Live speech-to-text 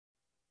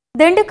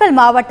திண்டுக்கல்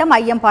மாவட்டம்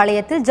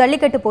ஐயம்பாளையத்தில்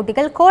ஜல்லிக்கட்டு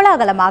போட்டிகள்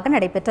கோலாகலமாக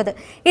நடைபெற்றது.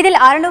 இதில்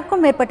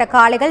 600க்கும் மேற்பட்ட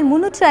காளைகள்,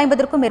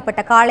 350க்கும்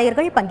மேற்பட்ட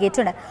காளையர்கள்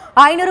பங்கேற்றனர்.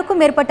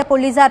 500க்கும் மேற்பட்ட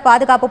போலீசார்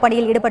பாதுகாப்பு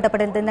பணியில்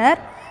ஈடுபட்டிருந்தனர்.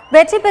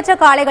 வெற்றி பெற்ற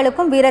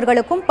காளைகளுக்கும்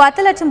வீரர்களுக்கும்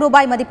 10 லட்சம்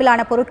ரூபாய்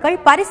மதிப்பிலான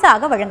பொருட்கள்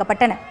பரிசாக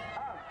வழங்கப்பட்டன.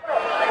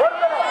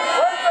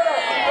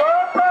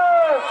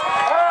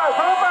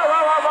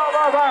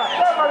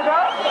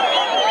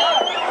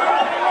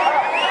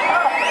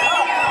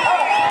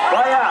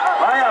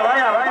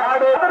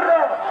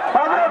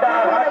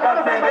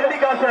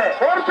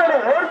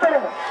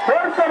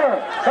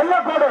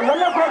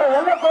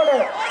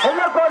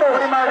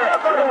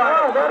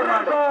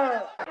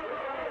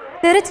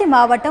 திருச்சி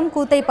மாவட்டம்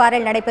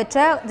கூத்தைப்பாறையில்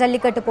நடைபெற்ற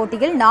ஜல்லிக்கட்டு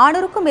போட்டியில்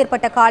 400க்கும்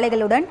மேற்பட்ட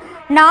காளைகளுடன்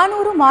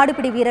 400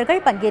 மாடுபிடி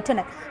வீரர்கள்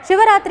பங்கேற்றனர்.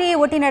 சிவராத்திரியை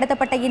ஒட்டி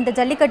நடத்தப்பட்ட இந்த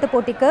ஜல்லிக்கட்டு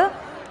போட்டிக்கு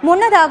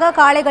முன்னதாக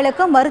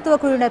காளைகளுக்கு மருத்துவ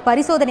குழுவினர்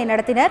பரிசோதனை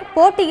நடத்தினர்.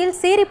 போட்டியில்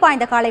சீறி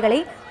பாய்ந்த காளைகளை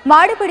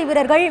மாடுபிடி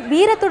வீரர்கள்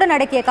வீரத்துடன்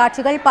அடக்கிய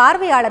காட்சிகள்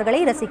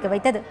பார்வையாளர்களை ரசிக்க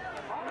வைத்தது.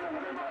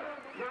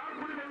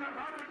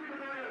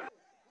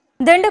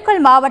 திண்டுக்கல்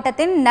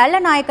மாவட்டத்தின்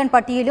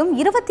நல்லநாயக்கன்பட்டியிலும்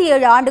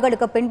 27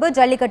 ஆண்டுகளுக்கு பின்பு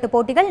ஜல்லிக்கட்டு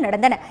போட்டிகள்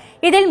நடந்தன.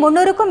 இதில்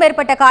 300க்கும்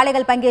மேற்பட்ட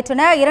காளைகள்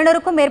பங்கேற்றன.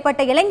 200க்கும்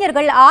மேற்பட்ட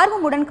இளைஞர்கள்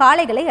ஆர்வமுடன்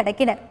காளைகளை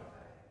அடக்கினர்.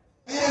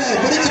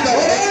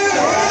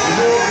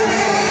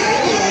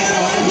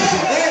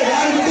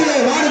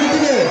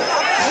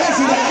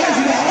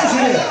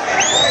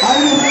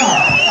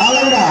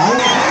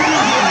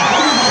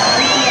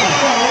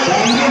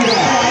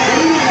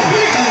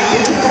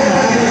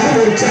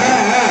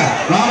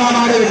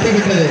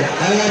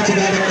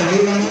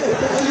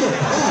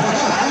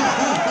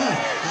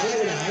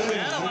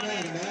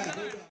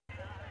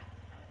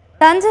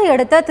 தஞ்சை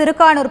அடுத்த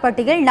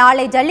திருக்கானூர்பட்டியில்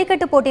நாளை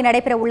ஜல்லிக்கட்டு போட்டி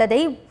நடைபெற உள்ளதை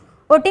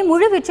ஒட்டி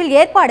முழுவீச்சில்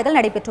ஏற்பாடுகள்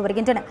நடைபெற்று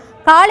வருகின்றன.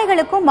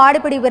 காளைகளுக்கும்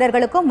மாடுபிடி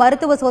வீரர்களுக்கும்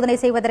மருத்துவ சோதனை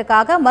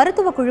செய்வதற்காக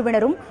மருத்துவ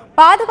குழுவினரும்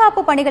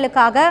பாதுகாப்பு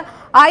பணிகளுக்காக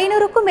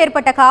 500க்கும்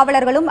மேற்பட்ட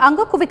காவலர்களும்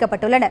அங்கு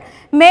குவிக்கப்பட்டுள்ளனர்.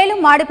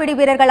 மேலும் மாடுபிடி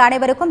வீரர்கள்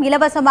அனைவருக்கும்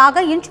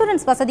இலவசமாக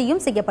இன்சூரன்ஸ்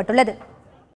வசதியும் செய்யப்பட்டுள்ளது.